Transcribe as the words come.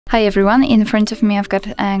Hi everyone, in front of me I've got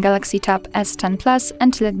a Galaxy Tab S10 Plus,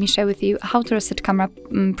 and let me share with you how to reset camera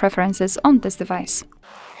preferences on this device.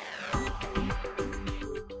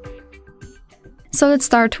 So let's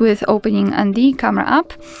start with opening the camera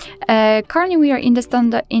app. Currently we are in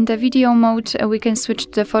the video mode. We can switch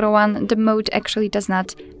to the photo one. The mode actually does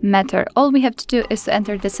not matter. All we have to do is to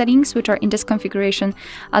enter the settings, which are in this configuration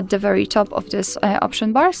at the very top of this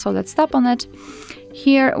option bar. So let's tap on it.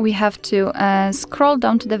 Here we have to scroll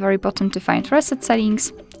down to the very bottom to find reset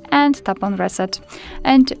settings and tap on reset,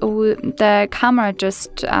 and the camera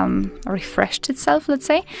just refreshed itself, let's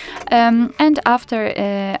say, and after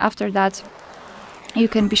that you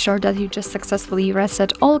can be sure that you just successfully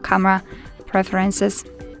reset all camera preferences.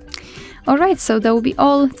 Alright, so that will be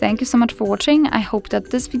all. Thank you so much for watching. I hope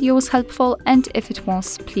that this video was helpful, and if it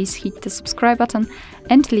was, please hit the subscribe button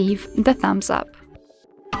and leave the thumbs up.